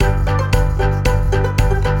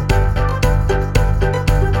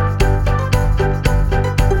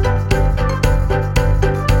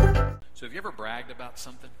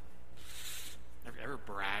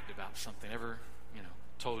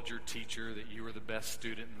you were the best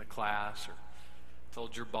student in the class, or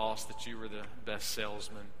told your boss that you were the best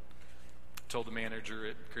salesman, told the manager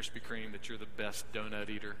at Krispy Kreme that you're the best donut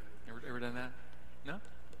eater. Ever done that? No?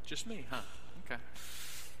 Just me, huh? Okay.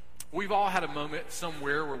 We've all had a moment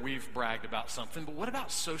somewhere where we've bragged about something, but what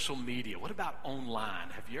about social media? What about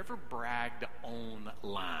online? Have you ever bragged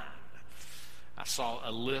online? I saw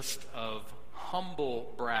a list of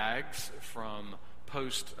humble brags from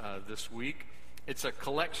Post this week. It's a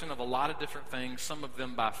collection of a lot of different things, some of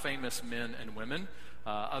them by famous men and women,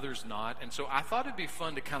 others not. And so I thought it'd be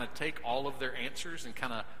fun to kind of take all of their answers and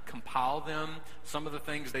kind of compile them, some of the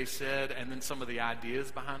things they said, and then some of the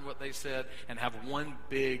ideas behind what they said, and have one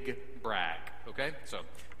big brag, okay? So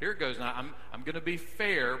here it goes. Now, I'm going to be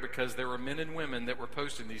fair because there were men and women that were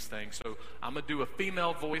posting these things, so I'm going to do a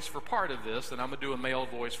female voice for part of this, and I'm going to do a male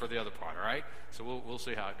voice for the other part, all right? So we'll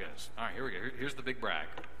see how it goes. All right, here we go. Here's the big brag.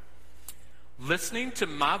 Listening to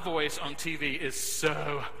my voice on TV is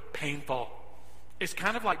so painful. It's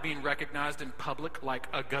kind of like being recognized in public like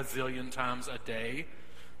a gazillion times a day.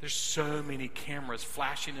 There's so many cameras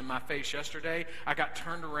flashing in my face yesterday. I got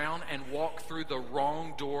turned around and walked through the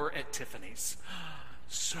wrong door at Tiffany's.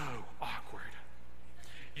 So awkward.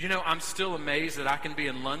 You know, I'm still amazed that I can be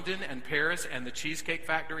in London and Paris and the Cheesecake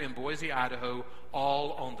Factory in Boise, Idaho,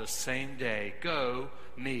 all on the same day. Go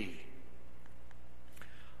me.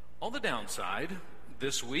 On the downside,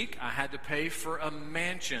 this week I had to pay for a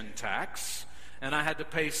mansion tax, and I had to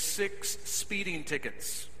pay 6 speeding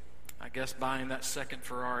tickets. I guess buying that second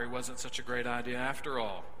Ferrari wasn't such a great idea after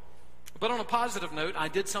all. But on a positive note, I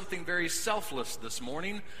did something very selfless this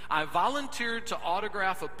morning. I volunteered to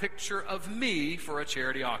autograph a picture of me for a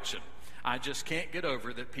charity auction. I just can't get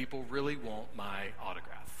over that people really want my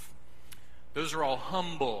autograph. Those are all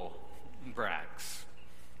humble brags,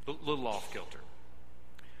 a little off kilter.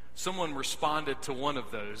 Someone responded to one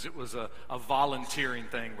of those. It was a volunteering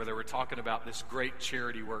thing where they were talking about this great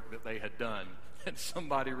charity work that they had done. And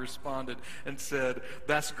somebody responded and said,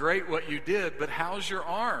 "That's great what you did, but how's your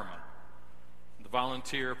arm?" The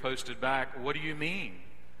volunteer posted back, "What do you mean?"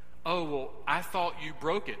 "Oh, well, I thought you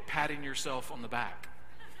broke it patting yourself on the back."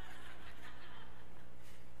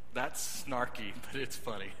 That's snarky, but it's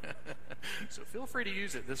funny. So feel free to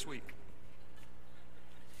use it this week.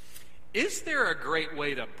 Is there a great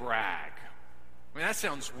way to brag? I mean, that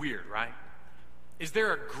sounds weird, right? Is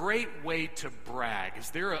there a great way to brag? Is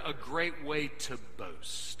there a great way to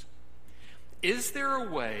boast? Is there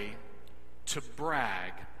a way to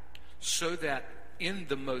brag so that in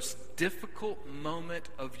the most difficult moment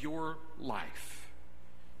of your life,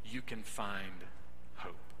 you can find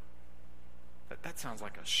hope? That sounds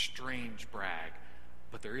like a strange brag,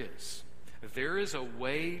 but there is. There is a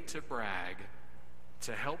way to brag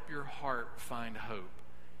to help your heart find hope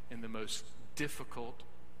in the most difficult,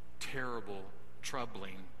 terrible,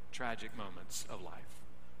 troubling, tragic moments of life.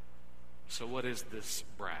 So what is this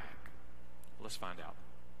brag? Let's find out.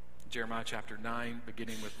 Jeremiah chapter 9,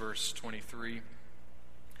 beginning with verse 23.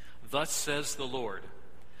 Thus says the Lord,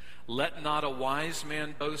 let not a wise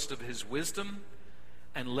man boast of his wisdom,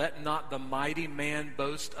 and let not the mighty man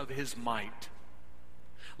boast of his might.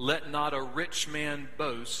 Let not a rich man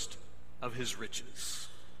boast of his riches.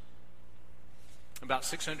 About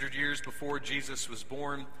 600 years before Jesus was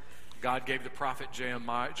born, God gave the prophet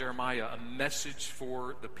Jeremiah a message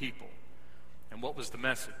for the people. And what was the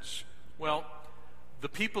message? Well, the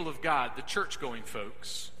people of God, the church-going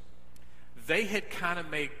folks, they had kind of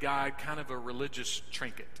made God kind of a religious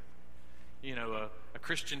trinket. You know, a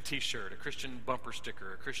Christian t-shirt, a Christian bumper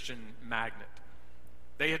sticker, a Christian magnet.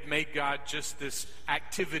 They had made God just this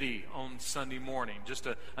activity on Sunday morning, just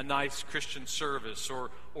a nice Christian service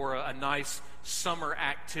or a nice summer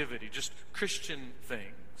activity, just Christian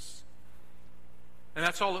things. And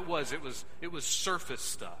that's all it was. It was surface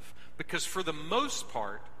stuff. Because for the most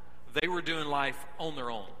part, they were doing life on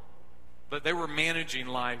their own. But they were managing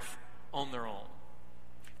life on their own.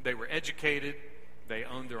 They were educated. They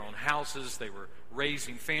owned their own houses. They were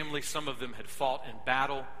raising families. Some of them had fought in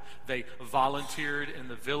battle. They volunteered in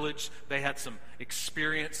the village. They had some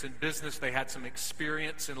experience in business. They had some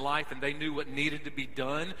experience in life, and they knew what needed to be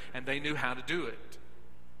done, and they knew how to do it.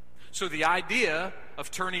 So the idea of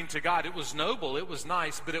turning to God, it was noble, it was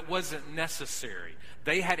nice, but it wasn't necessary.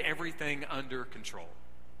 They had everything under control.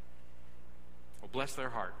 Well, bless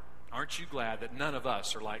their heart. Aren't you glad that none of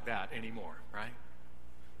us are like that anymore, right?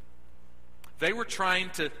 They were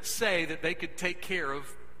trying to say that they could take care of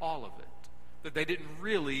all of it, that they didn't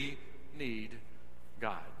really need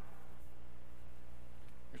God.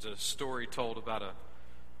 There's a story told about a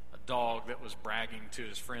dog that was bragging to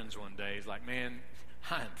his friends one day. He's like, man,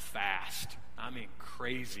 I am fast. I mean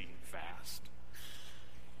crazy fast.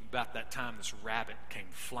 About that time, this rabbit came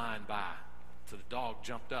flying by. So the dog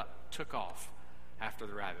jumped up, took off after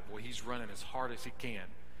the rabbit. Boy, he's running as hard as he can.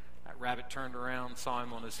 That rabbit turned around, saw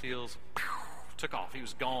him on his heels, took off. He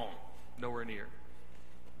was gone, nowhere near.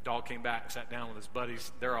 Dog came back, sat down with his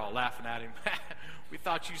buddies. They're all laughing at him. We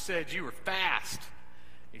thought you said you were fast.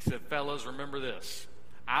 He said, fellas, remember this.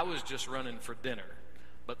 I was just running for dinner,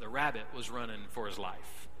 but the rabbit was running for his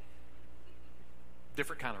life.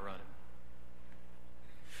 Different kind of running.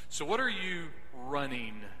 So what are you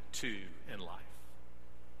running to in life?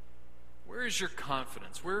 Where is your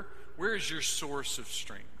confidence? Where is your source of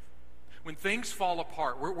strength? When things fall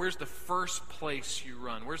apart, where's the first place you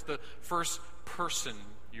run? Where's the first person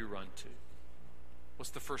you run to?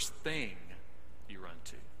 What's the first thing you run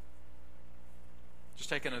to? Just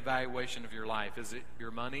take an evaluation of your life. Is it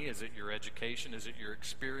your money? Is it your education? Is it your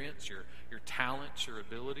experience, your talents, your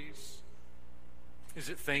abilities? Is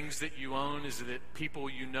it things that you own? Is it people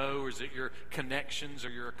you know? Or is it your connections or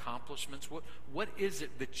your accomplishments? What is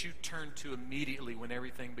it that you turn to immediately when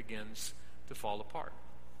everything begins to fall apart?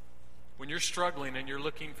 When you're struggling and you're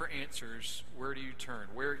looking for answers, where do you turn?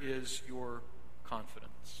 Where is your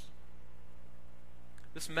confidence?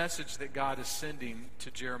 This message that God is sending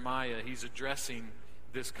to Jeremiah, he's addressing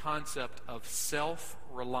this concept of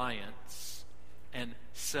self-reliance and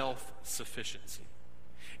self-sufficiency.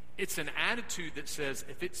 It's an attitude that says,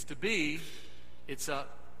 if it's to be, it's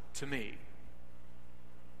up to me.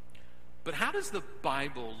 But how does the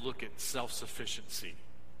Bible look at self-sufficiency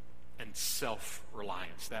and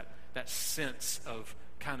self-reliance, that sense of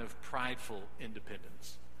kind of prideful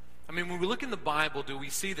independence? I mean, when we look in the Bible, do we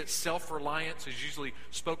see that self-reliance is usually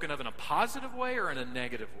spoken of in a positive way or in a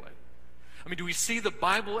negative way? I mean, do we see the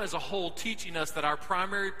Bible as a whole teaching us that our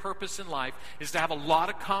primary purpose in life is to have a lot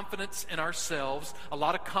of confidence in ourselves, a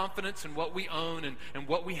lot of confidence in what we own and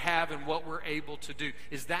what we have and what we're able to do?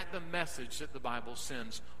 Is that the message that the Bible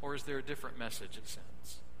sends, or is there a different message it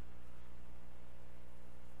sends?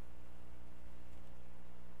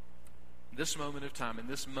 This moment of time, in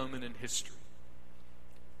this moment in history,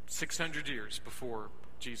 600 years before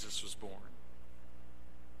Jesus was born,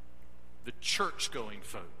 the church-going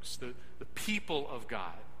folks, the people of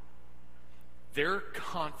God, their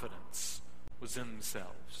confidence was in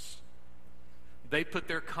themselves. They put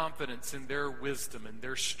their confidence in their wisdom and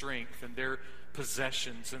their strength and their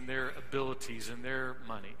possessions and their abilities and their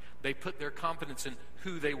money. They put their confidence in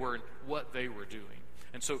who they were and what they were doing.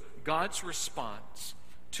 And so God's response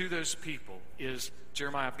to those people is,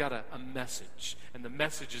 Jeremiah, I've got a message. And the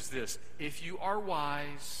message is this: if you are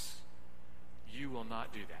wise, you will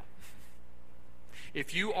not do that.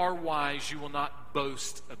 If you are wise, you will not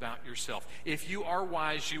boast about yourself. If you are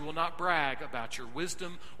wise, you will not brag about your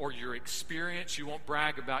wisdom or your experience. You won't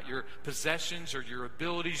brag about your possessions or your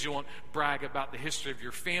abilities. You won't brag about the history of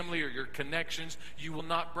your family or your connections. You will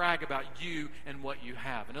not brag about you and what you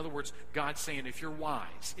have. In other words, God's saying, if you're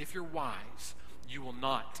wise, you will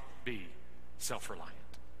not be self-reliant.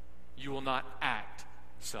 You will not act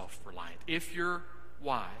self-reliant. If you're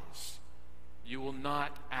wise, you will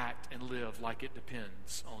not act and live like it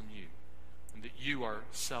depends on you, and that you are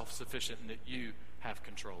self-sufficient and that you have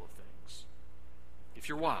control of things. If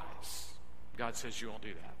you're wise, God says you won't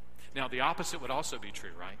do that. Now, the opposite would also be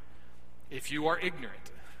true, right? If you are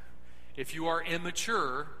ignorant, if you are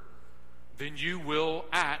immature, then you will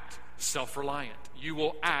act self-reliant. You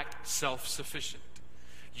will act self-sufficient.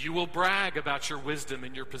 You will brag about your wisdom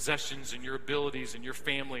and your possessions and your abilities and your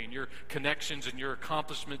family and your connections and your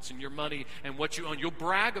accomplishments and your money and what you own. You'll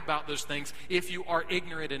brag about those things if you are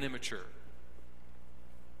ignorant and immature.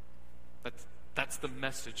 That's the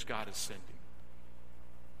message God is sending.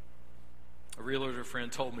 A realtor friend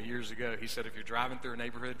told me years ago, he said, if you're driving through a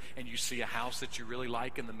neighborhood and you see a house that you really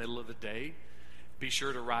like in the middle of the day, be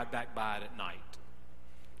sure to ride back by it at night.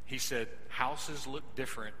 He said, houses look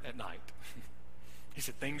different at night. He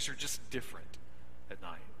said, things are just different at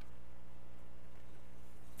night.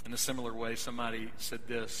 In a similar way, somebody said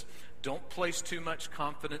this: don't place too much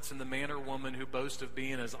confidence in the man or woman who boasts of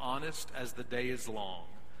being as honest as the day is long.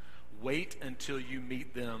 Wait until you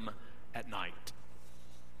meet them at night.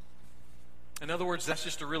 In other words, that's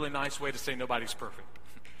just a really nice way to say nobody's perfect.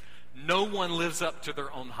 No one lives up to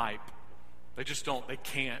their own hype. They just don't. They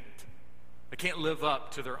can't. They can't live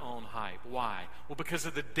up to their own hype. Why? Well, because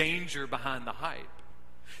of the danger behind the hype.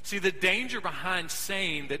 See, the danger behind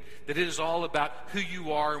saying that it is all about who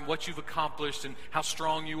you are and what you've accomplished and how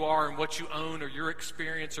strong you are and what you own or your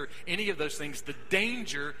experience or any of those things, the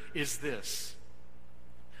danger is this: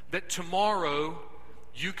 that tomorrow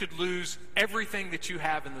you could lose everything that you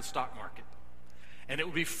have in the stock market. And it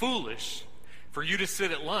would be foolish For you to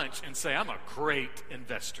sit at lunch and say, I'm a great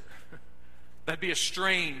investor. That'd be a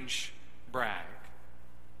strange brag.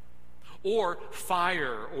 Or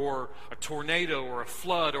fire or a tornado or a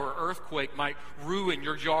flood or earthquake might ruin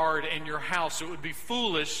your yard and your house. So it would be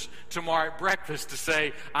foolish tomorrow at breakfast to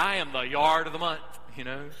say, I am the yard of the month.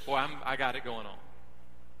 Boy, I got it going on.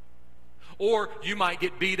 Or you might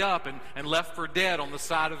get beat up and left for dead on the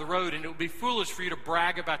side of the road, and it would be foolish for you to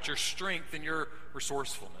brag about your strength and your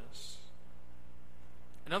resourcefulness.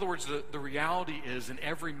 In other words, the reality is in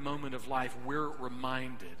every moment of life, we're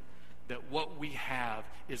reminded that what we have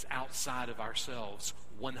is outside of ourselves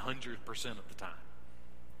 100% of the time.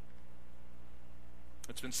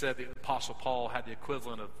 It's been said that the Apostle Paul had the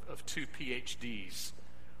equivalent of 2 PhDs,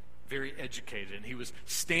 very educated, and he was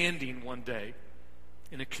standing one day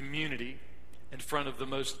in a community in front of the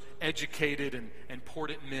most educated and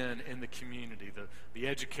important men in the community, the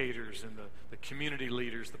educators and the community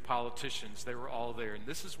leaders, the politicians. They were all there. And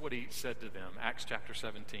this is what he said to them, Acts chapter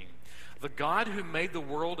 17. The God who made the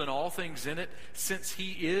world and all things in it, since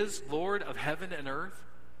he is Lord of heaven and earth,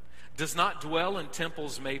 does not dwell in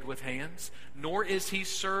temples made with hands, nor is he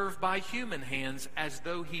served by human hands as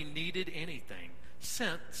though he needed anything,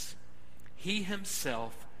 since he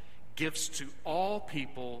himself gives to all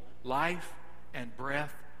people life and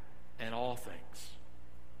breath and all things.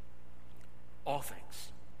 All things.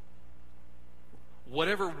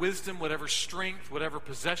 Whatever wisdom, whatever strength, whatever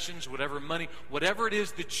possessions, whatever money, whatever it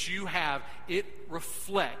is that you have, it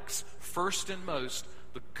reflects first and most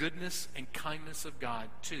the goodness and kindness of God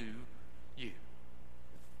to you.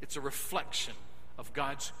 It's a reflection of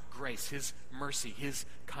God's grace, his mercy, his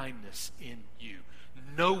kindness in you.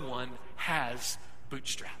 No one has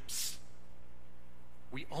bootstraps.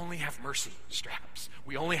 We only have mercy straps.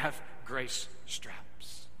 We only have grace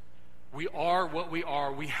straps. We are what we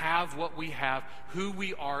are. We have what we have. Who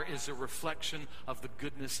we are is a reflection of the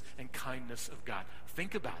goodness and kindness of God.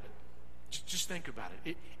 Think about it. Just think about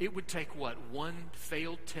it. It would take what? One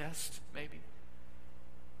failed test, maybe?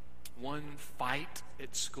 One fight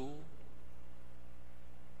at school?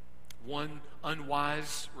 One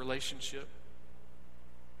unwise relationship?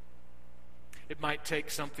 It might take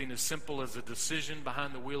something as simple as a decision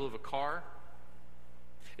behind the wheel of a car.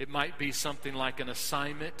 It might be something like an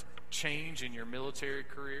assignment change in your military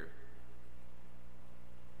career.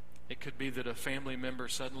 It could be that a family member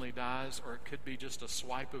suddenly dies, or it could be just a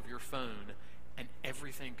swipe of your phone and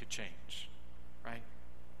everything could change, right?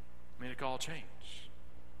 I mean, it could all change.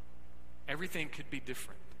 Everything could be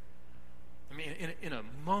different. I mean, in a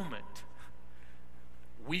moment,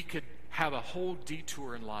 we could have a whole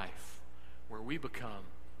detour in life where we become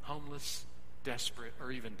homeless, desperate,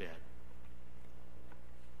 or even dead.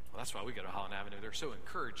 Well, that's why we go to Holland Avenue. They're so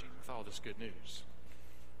encouraging with all this good news.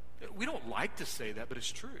 We don't like to say that, but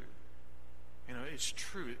it's true. It's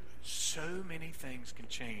true. So many things can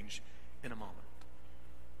change in a moment.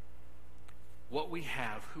 What we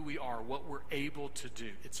have, who we are, what we're able to do,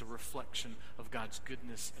 it's a reflection of God's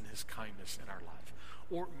goodness and his kindness in our life.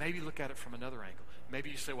 Or maybe look at it from another angle. Maybe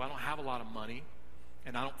you say, well, I don't have a lot of money,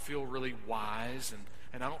 and I don't feel really wise,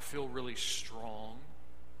 and I don't feel really strong.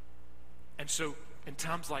 And so in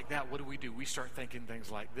times like that, what do? We start thinking things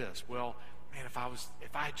like this. Well, man, if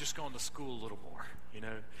I had just gone to school a little more,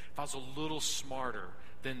 if I was a little smarter,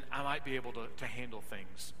 then I might be able to handle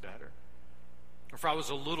things better. Or if I was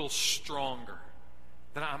a little stronger,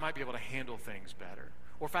 then I might be able to handle things better.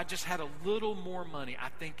 Or if I just had a little more money, I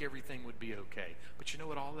think everything would be okay. But you know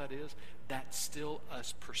what all that is? That's still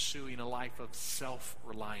us pursuing a life of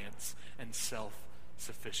self-reliance and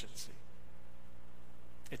self-sufficiency.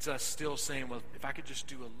 It's us still saying, well, if I could just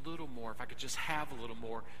do a little more, if I could just have a little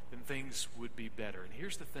more, then things would be better. And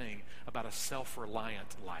here's the thing about a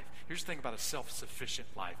self-reliant life. Here's the thing about a self-sufficient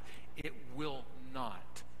life. It will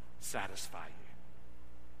not satisfy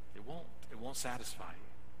you. It won't. It won't satisfy you.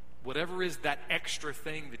 Whatever is that extra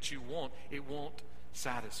thing that you want, it won't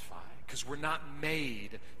satisfy. Because we're not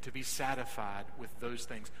made to be satisfied with those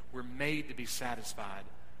things. We're made to be satisfied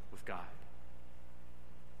with God.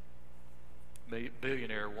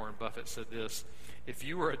 Billionaire Warren Buffett said this: if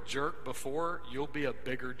you were a jerk before, you'll be a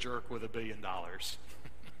bigger jerk with $1 billion.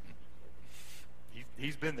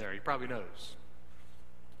 He's been there. He probably knows.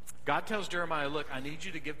 God tells Jeremiah, look, I need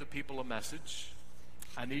you to give the people a message.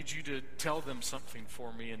 I need you to tell them something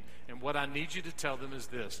for me. And what I need you to tell them is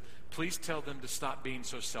this. Please tell them to stop being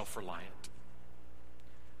so self-reliant.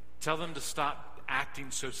 Tell them to stop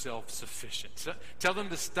acting so self-sufficient. Tell them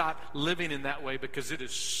to stop living in that way because it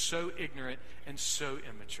is so ignorant and so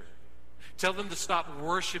immature. Tell them to stop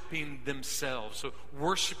worshiping themselves, so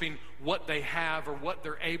worshiping what they have or what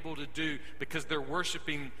they're able to do because they're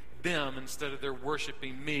worshiping them instead of they're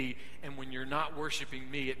worshiping me. And when you're not worshiping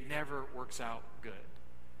me, it never works out good.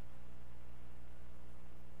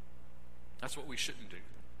 That's what we shouldn't do.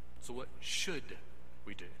 So what should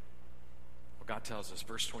we do? Well, God tells us,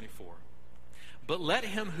 verse 24, but let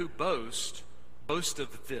him who boast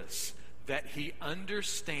of this, that he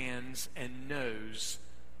understands and knows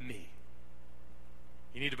me.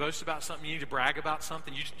 You need to boast about something. You need to brag about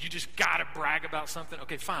something. You just got to brag about something.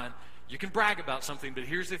 Okay, fine. You can brag about something, but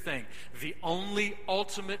here's the thing. The only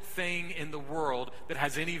ultimate thing in the world that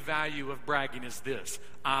has any value of bragging is this.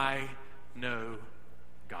 I know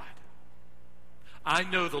God. I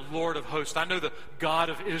know the Lord of hosts. I know the God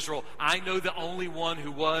of Israel. I know the only one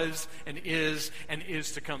who was and is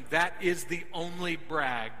to come. That is the only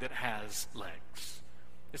brag that has legs.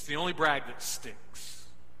 It's the only brag that sticks,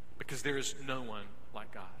 because there is no one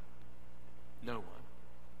like God. No one.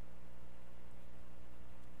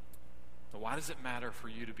 So why does it matter for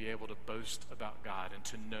you to be able to boast about God and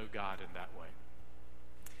to know God in that way?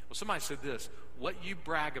 Well, somebody said this, what you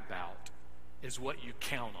brag about is what you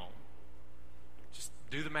count on. Just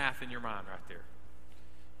do the math in your mind right there.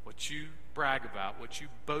 What you brag about, what you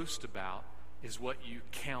boast about, is what you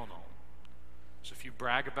count on. So if you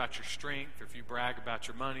brag about your strength, or if you brag about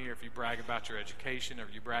your money, or if you brag about your education, or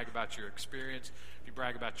if you brag about your experience, if you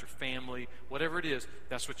brag about your family, whatever it is,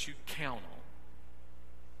 that's what you count on.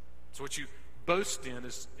 So what you boast in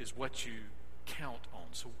is what you count on.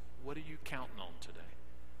 So what are you counting on today?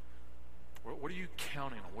 What are you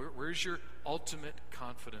counting on? Where's your ultimate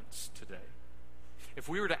confidence today? If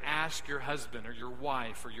we were to ask your husband or your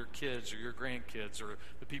wife or your kids or your grandkids or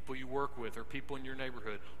the people you work with or people in your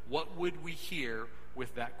neighborhood, what would we hear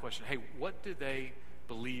with that question? Hey, what do they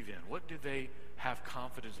believe in? What do they have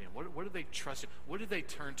confidence in? What do they trust in? What do they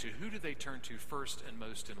turn to? Who do they turn to first and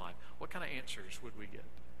most in life? What kind of answers would we get?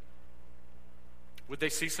 Would they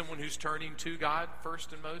see someone who's turning to God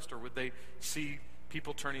first and most, or would they see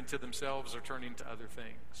people turning to themselves or turning to other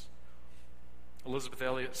things? Elizabeth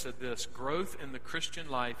Elliot said this, growth in the Christian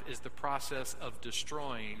life is the process of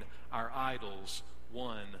destroying our idols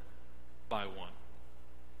one by one.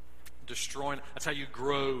 Destroying, that's how you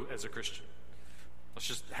grow as a Christian. Let's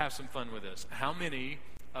just have some fun with this. How many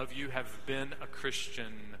of you have been a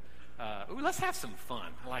Christian? Let's have some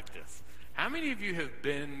fun. I like this. How many of you have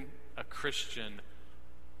been a Christian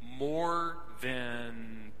more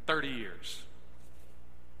than 30 years?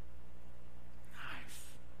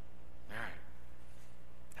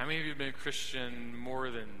 How many of you have been a Christian more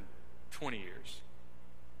than 20 years?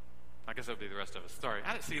 I guess that would be the rest of us. Sorry.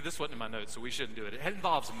 See, this wasn't in my notes, so we shouldn't do it. It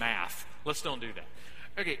involves math. Let's don't do that.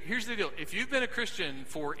 Okay, here's the deal. If you've been a Christian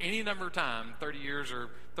for any number of time, 30 years or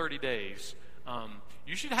 30 days,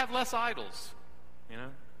 you should have less idols. You know?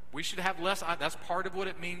 We should have less. That's part of what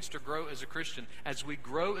it means to grow as a Christian. As we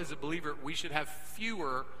grow as a believer, we should have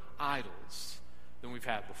fewer idols than we've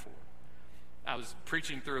had before. I was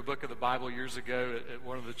preaching through a book of the Bible years ago at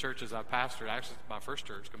one of the churches I pastored. Actually, it's my first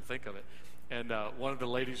church, come think of it. And one of the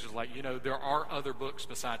ladies was like, there are other books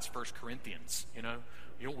besides 1 Corinthians,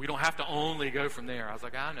 we don't have to only go from there. I was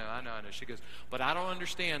like, I know. She goes, but I don't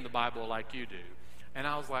understand the Bible like you do. And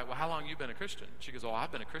I was like, well, how long have you been a Christian? She goes,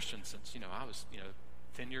 I've been a Christian since, I was,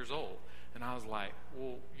 10 years old. And I was like,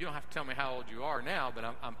 well, you don't have to tell me how old you are now, but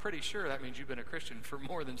I'm pretty sure that means you've been a Christian for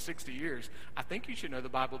more than 60 years. I think you should know the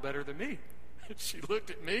Bible better than me. She looked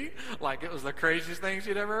at me like it was the craziest thing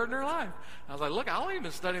she'd ever heard in her life. I was like, look, I've only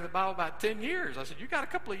been studying the Bible about 10 years. I said, you got a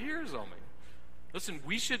couple of years on me. Listen,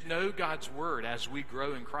 we should know God's word as we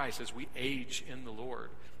grow in Christ, as we age in the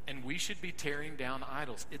Lord. And we should be tearing down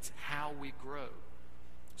idols. It's how we grow.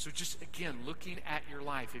 So just, again, looking at your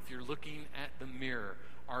life, if you're looking at the mirror,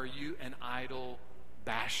 are you an idol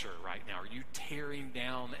basher right now? Are you tearing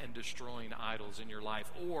down and destroying idols in your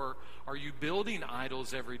life? Or are you building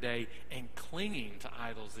idols every day and clinging to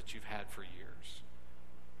idols that you've had for years?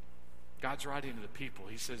 God's writing to the people.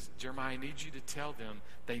 He says, Jeremiah, I need you to tell them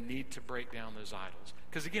they need to break down those idols.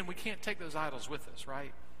 Because again, we can't take those idols with us,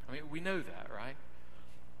 right? I mean, we know that, right?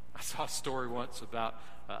 I saw a story once about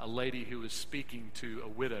a lady who was speaking to a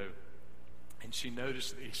widow, and she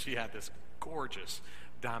noticed that she had this gorgeous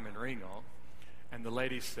diamond ring on. And the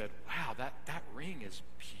lady said, wow, that ring is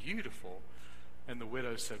beautiful. And the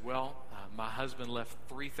widow said, well, my husband left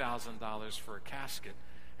 $3,000 for a casket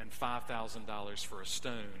and $5,000 for a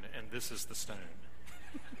stone, and this is the stone.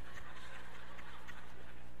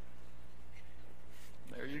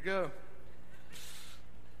 There you go.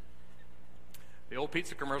 The old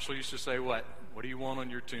pizza commercial used to say what? What do you want on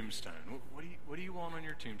your tombstone? What do you want on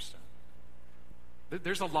your tombstone?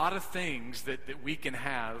 There's a lot of things that we can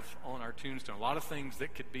have on our tombstone, a lot of things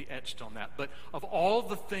that could be etched on that. But of all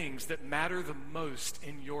the things that matter the most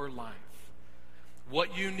in your life,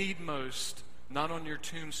 what you need most, not on your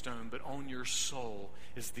tombstone, but on your soul,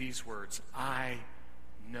 is these words: I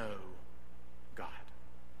know God.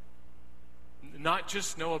 Not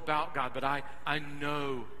just know about God, but I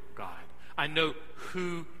know God. I know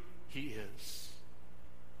who He is.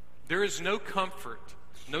 There is no comfort,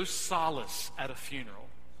 no solace at a funeral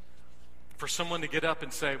for someone to get up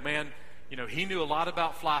and say, man, he knew a lot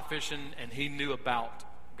about fly fishing and he knew about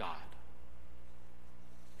God.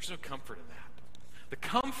 There's no comfort in that. The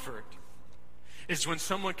comfort is when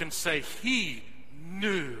someone can say, he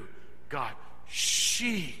knew God.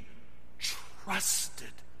 She trusted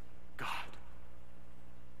God.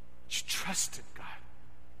 She trusted God.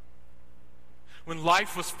 When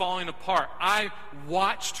life was falling apart, I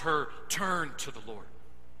watched her turn to the Lord.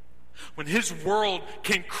 When his world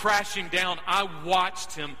came crashing down, I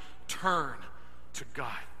watched him turn to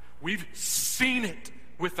God. We've seen it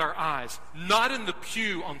with our eyes, not in the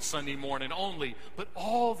pew on Sunday morning only, but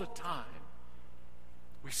all the time.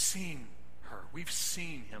 We've seen her. We've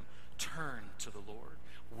seen him turn to the Lord.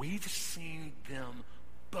 We've seen them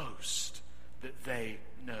boast that they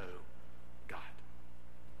know God.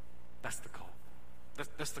 That's the call.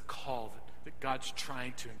 That's the call that God's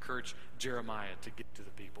trying to encourage Jeremiah to get to the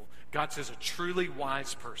people. God says a truly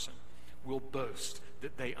wise person will boast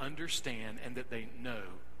that they understand and that they know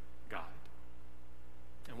God.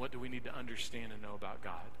 And what do we need to understand and know about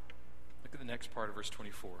God? Look at the next part of verse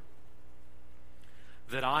 24.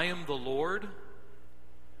 That I am the Lord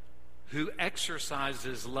who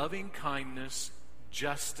exercises loving kindness,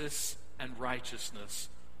 justice, and righteousness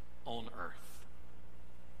on earth.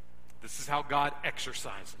 This is how God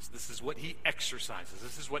exercises. This is what he exercises.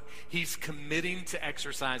 This is what he's committing to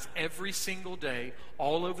exercise every single day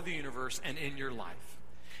all over the universe and in your life.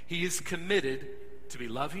 He is committed to be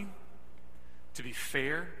loving, to be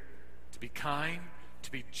fair, to be kind,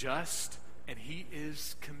 to be just, and he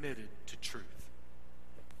is committed to truth.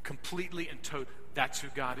 Completely and totally. That's who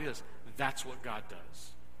God is. That's what God does.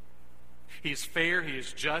 He is fair, he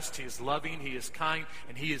is just, he is loving, he is kind,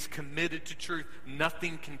 and he is committed to truth.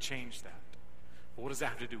 Nothing can change that. But what does that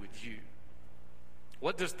have to do with you?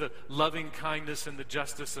 What does the loving kindness and the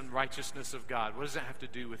justice and righteousness of God, what does that have to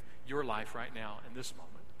do with your life right now in this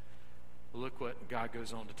moment? Well, look what God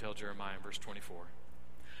goes on to tell Jeremiah in verse 24.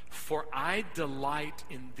 For I delight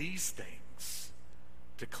in these things,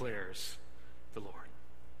 declares the Lord.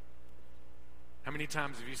 How many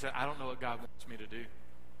times have you said, I don't know what God wants me to do?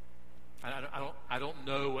 I don't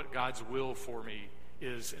know what God's will for me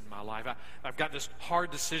is in my life. I've got this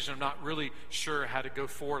hard decision. I'm not really sure how to go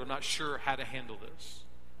forward. I'm not sure how to handle this.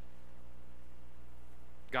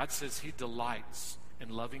 God says he delights in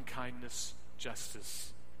loving kindness,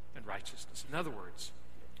 justice, and righteousness. In other words,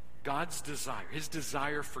 God's desire, his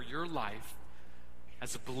desire for your life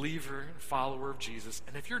as a believer and follower of Jesus,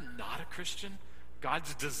 and if you're not a Christian,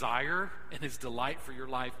 God's desire and his delight for your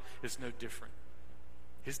life is no different.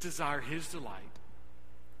 His desire, his delight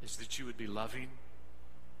is that you would be loving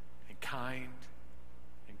and kind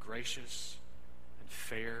and gracious and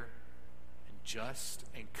fair and just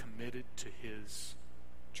and committed to his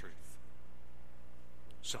truth.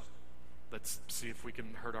 So, let's see if we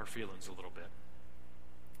can hurt our feelings a little bit.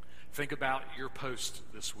 Think about your post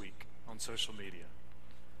this week on social media.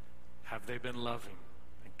 Have they been loving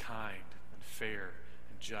and kind and fair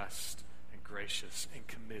and just and gracious and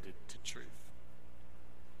committed to truth?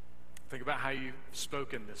 Think about how you've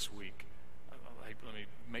spoken this week. Let me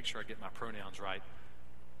make sure I get my pronouns right.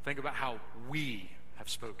 Think about how we have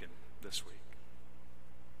spoken this week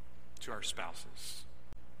to our spouses,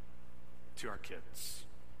 to our kids,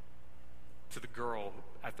 to the girl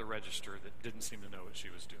at the register that didn't seem to know what she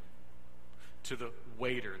was doing, to the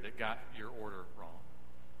waiter that got your order wrong.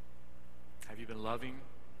 Have you been loving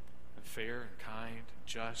and fair and kind, and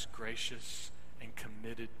just, gracious, and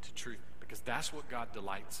committed to truth? Because that's what God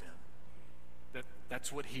delights in. That's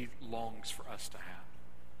what he longs for us to have.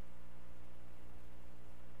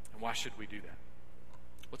 And why should we do that?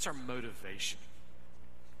 What's our motivation?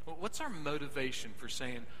 Well, what's our motivation for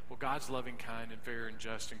saying, well, God's loving, kind, and fair, and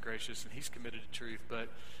just, and gracious, and he's committed to truth, but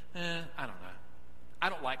I don't know. I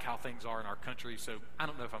don't like how things are in our country, so I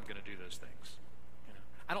don't know if I'm going to do those things. You know?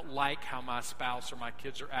 I don't like how my spouse or my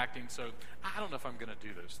kids are acting, so I don't know if I'm going to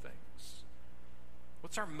do those things.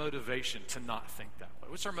 What's our motivation to not think that way?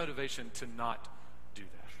 What's our motivation to not do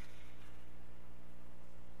that?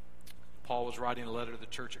 Paul was writing a letter to the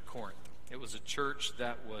church at Corinth. It was a church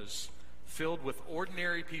that was filled with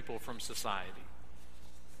ordinary people from society.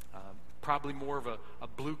 Probably more of a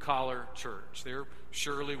blue-collar church. There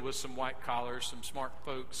surely was some white collars, some smart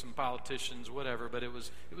folks, some politicians, whatever, but it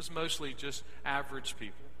was mostly just average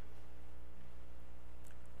people.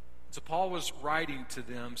 So Paul was writing to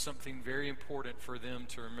them something very important for them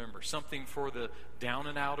to remember, something for the down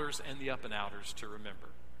and outers and the up and outers to remember.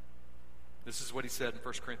 This is what he said in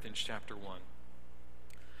 1 Corinthians chapter 1.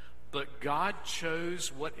 But God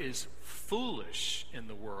chose what is foolish in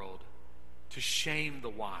the world to shame the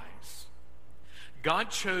wise. God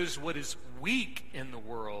chose what is weak in the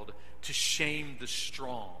world to shame the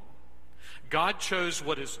strong. God chose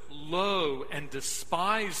what is low and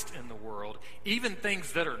despised in the world, even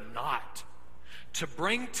things that are not, to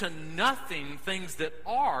bring to nothing things that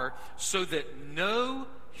are, so that no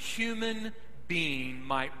human being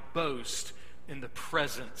might boast in the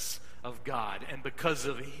presence of God. And because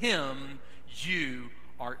of him, you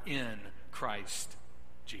are in Christ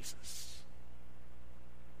Jesus.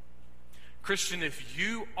 Christian, if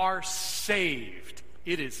you are saved,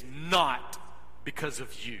 it is not because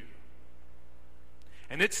of you.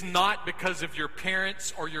 And it's not because of your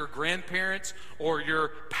parents or your grandparents or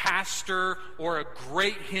your pastor or a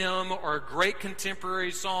great hymn or a great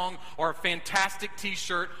contemporary song or a fantastic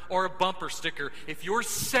t-shirt or a bumper sticker. If you're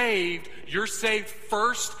saved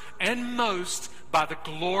first and most by the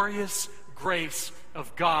glorious grace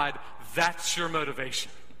of God. That's your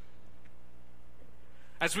motivation.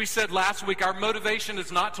 As we said last week, our motivation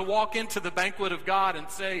is not to walk into the banquet of God and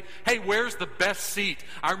say, hey, where's the best seat?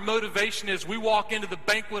 Our motivation is we walk into the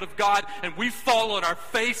banquet of God and we fall on our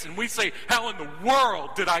face and we say, how in the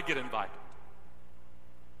world did I get invited?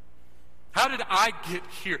 How did I get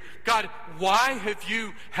here? God, why have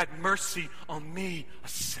you had mercy on me, a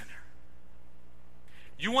sinner?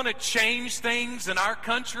 You want to change things in our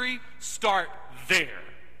country? Start there.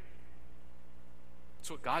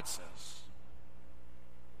 That's what God says.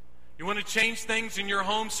 You want to change things in your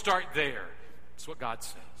home? Start there. That's what God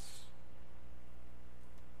says.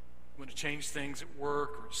 You want to change things at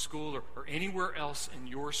work or at school or anywhere else in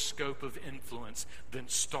your scope of influence? Then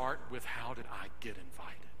start with, how did I get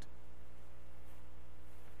invited?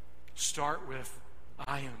 Start with,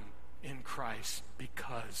 I am in Christ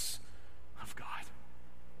because of God.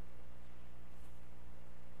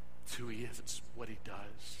 It's who he is. It's what he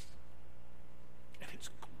does. And it's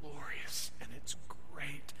glorious and it's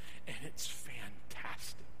great. And it's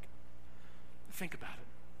fantastic. Think about it.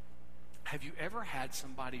 Have you ever had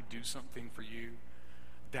somebody do something for you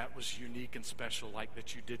that was unique and special, like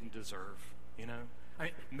that you didn't deserve? You know, I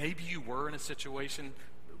mean, maybe you were in a situation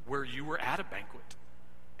where you were at a banquet,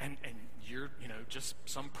 and you're, you know, just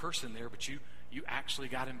some person there, but you actually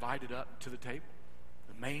got invited up to the table,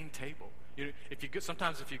 the main table. You know,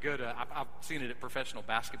 sometimes if you go to, I've seen it at professional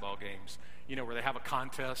basketball games, you know, where they have a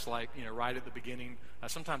contest, like, you know, right at the beginning.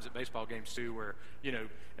 Sometimes at baseball games too, where, you know,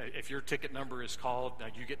 if your ticket number is called,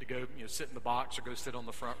 you get to go, you know, sit in the box or go sit on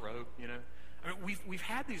the front row. You know, I mean, we've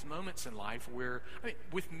had these moments in life where, I mean,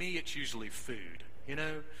 with me, it's usually food. You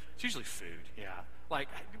know, it's usually food. Yeah, like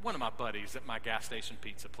one of my buddies at my gas station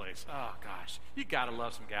pizza place. Oh gosh, you gotta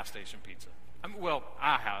love some gas station pizza. I mean, well,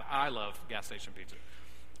 I love gas station pizza.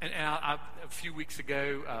 And I a few weeks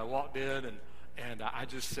ago, walked in and I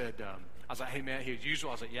just said, I was like, hey man, here's usual.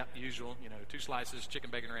 I was like, yep, usual, you know, 2 slices, chicken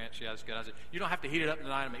bacon ranch. Yeah, that's good. I said, you don't have to heat it up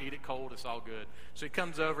tonight. I'm going to eat it cold. It's all good. So he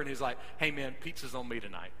comes over and he's like, hey man, pizza's on me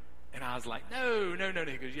tonight. And I was like, no.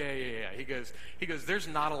 He goes, yeah. He goes, there's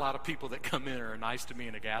not a lot of people that come in or are nice to me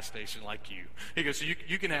in a gas station like you. He goes, so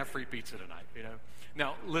you can have free pizza tonight, you know.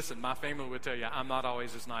 Now, listen, my family would tell you I'm not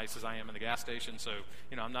always as nice as I am in the gas station, so,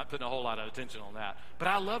 you know, I'm not putting a whole lot of attention on that. But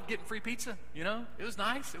I love getting free pizza, you know. It was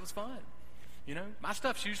nice. It was fun. You know, my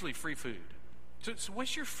stuff's usually free food. So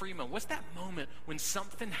what's your free moment? What's that moment when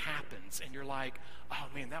something happens and you're like, oh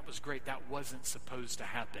man, that was great. That wasn't supposed to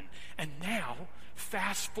happen. And now,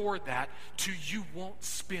 fast forward that to you won't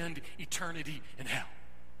spend eternity in hell.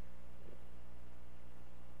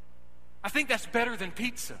 I think that's better than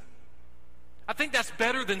pizza. I think that's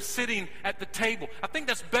better than sitting at the table. I think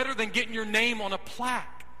that's better than getting your name on a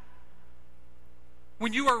plaque.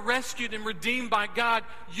 When you are rescued and redeemed by God,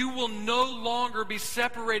 you will no longer be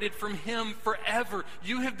separated from him forever.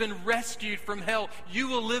 You have been rescued from hell. You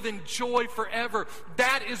will live in joy forever.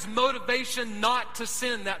 That is motivation not to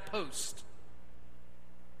send that post.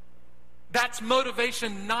 That's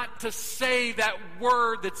motivation not to say that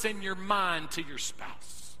word that's in your mind to your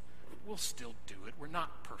spouse. We'll still do it. We're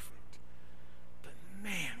not perfect. But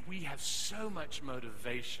man, we have so much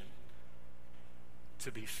motivation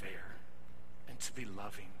to be fair, and to be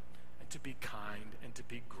loving, and to be kind, and to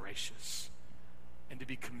be gracious, and to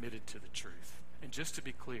be committed to the truth. And just to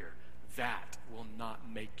be clear, that will not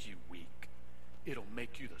make you weak. It'll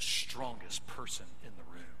make you the strongest person in the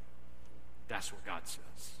room. That's what God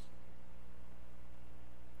says.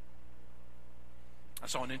 I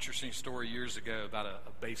saw an interesting story years ago about a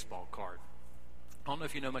baseball card. I don't know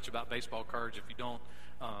if you know much about baseball cards. If you don't,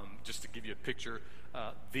 just to give you a picture,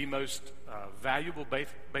 the most valuable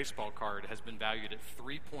baseball card has been valued at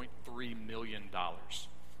 $3.3 million.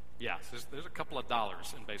 Yes, there's a couple of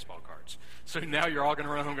dollars in baseball cards. So now you're all going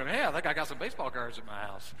to run home going, hey, I think I got some baseball cards at my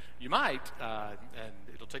house. You might, and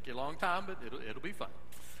it'll take you a long time, but it'll be fun.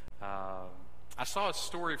 I saw a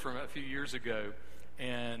story from a few years ago,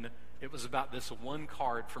 and it was about this one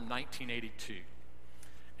card from 1982.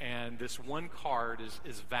 And this one card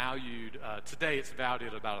is valued, today it's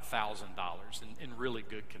valued at about $1,000 in really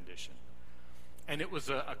good condition. And it was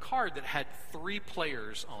a card that had 3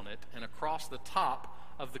 players on it, and across the top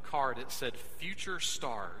of the card it said Future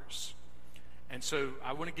Stars. And so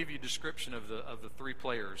I want to give you a description of the 3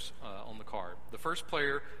 players on the card. The first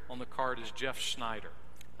player on the card is Jeff Schneider.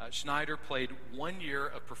 Schneider played 1 year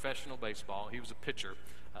of professional baseball. He was a pitcher,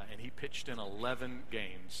 and he pitched in 11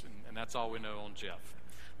 games, and that's all we know on Jeff.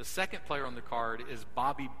 The second player on the card is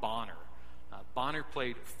Bobby Bonner. Bonner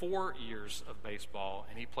played 4 years of baseball,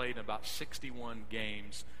 and he played in about 61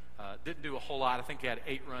 games. Didn't do a whole lot. I think he had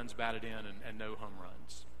 8 runs batted in and no home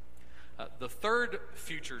runs. The third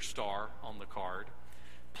future star on the card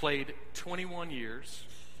played 21 years,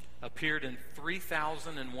 appeared in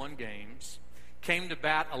 3,001 games, came to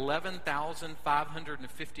bat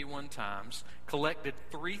 11,551 times, collected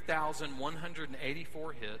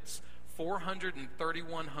 3,184 hits,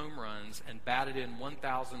 431 home runs, and batted in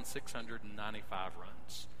 1,695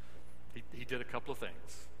 runs. He did a couple of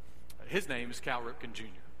things. His name is Cal Ripken Jr.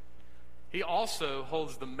 He also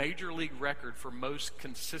holds the major league record for most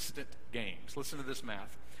consistent games. Listen to this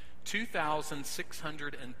math.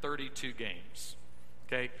 2,632 games.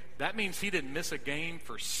 Okay? That means he didn't miss a game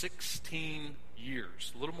for 16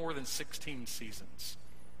 years, a little more than 16 seasons.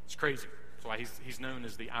 It's crazy. That's why he's known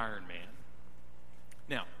as the Iron Man.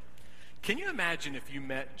 Now, can you imagine if you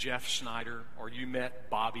met Jeff Schneider or you met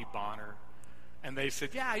Bobby Bonner and they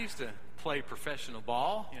said, yeah, I used to play professional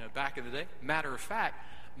ball, back in the day. Matter of fact,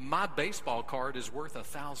 my baseball card is worth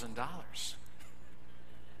 $1,000.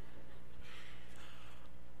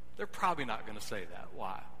 They're probably not going to say that.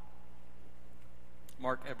 Why?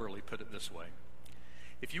 Mark Eberle put it this way.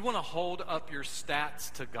 If you want to hold up your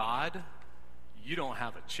stats to God, you don't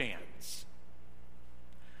have a chance.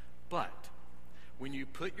 But when you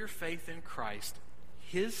put your faith in Christ,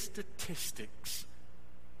 his statistics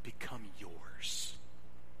become yours.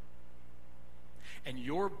 And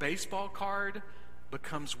your baseball card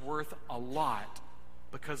becomes worth a lot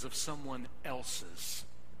because of someone else's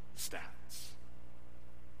stats.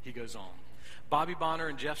 He goes on. Bobby Bonner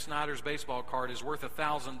and Jeff Snyder's baseball card is worth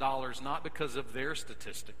 $1,000 not because of their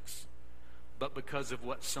statistics, but because of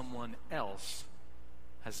what someone else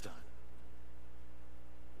has done.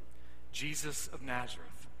 Jesus of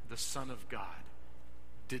Nazareth, the Son of God,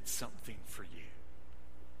 did something for you.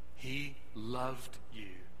 He loved you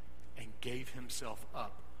and gave himself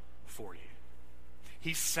up for you.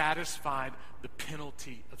 He satisfied the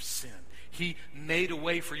penalty of sin. He made a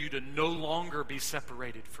way for you to no longer be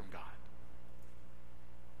separated from God.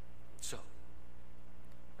 So,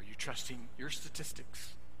 are you trusting your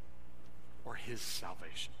statistics or his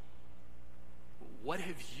salvation? What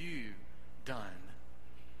have you done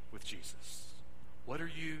with Jesus? What are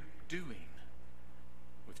you doing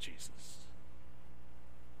with Jesus?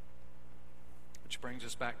 Which brings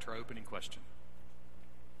us back to our opening question.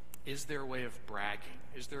 Is there a way of bragging?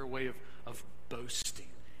 Is there a way of boasting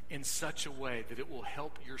in such a way that it will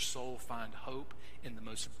help your soul find hope in the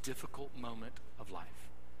most difficult moment of life?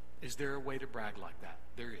 Is there a way to brag like that?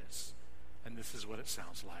 There is. And this is what it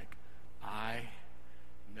sounds like. I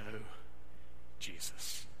know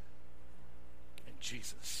Jesus. And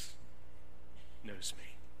Jesus knows me.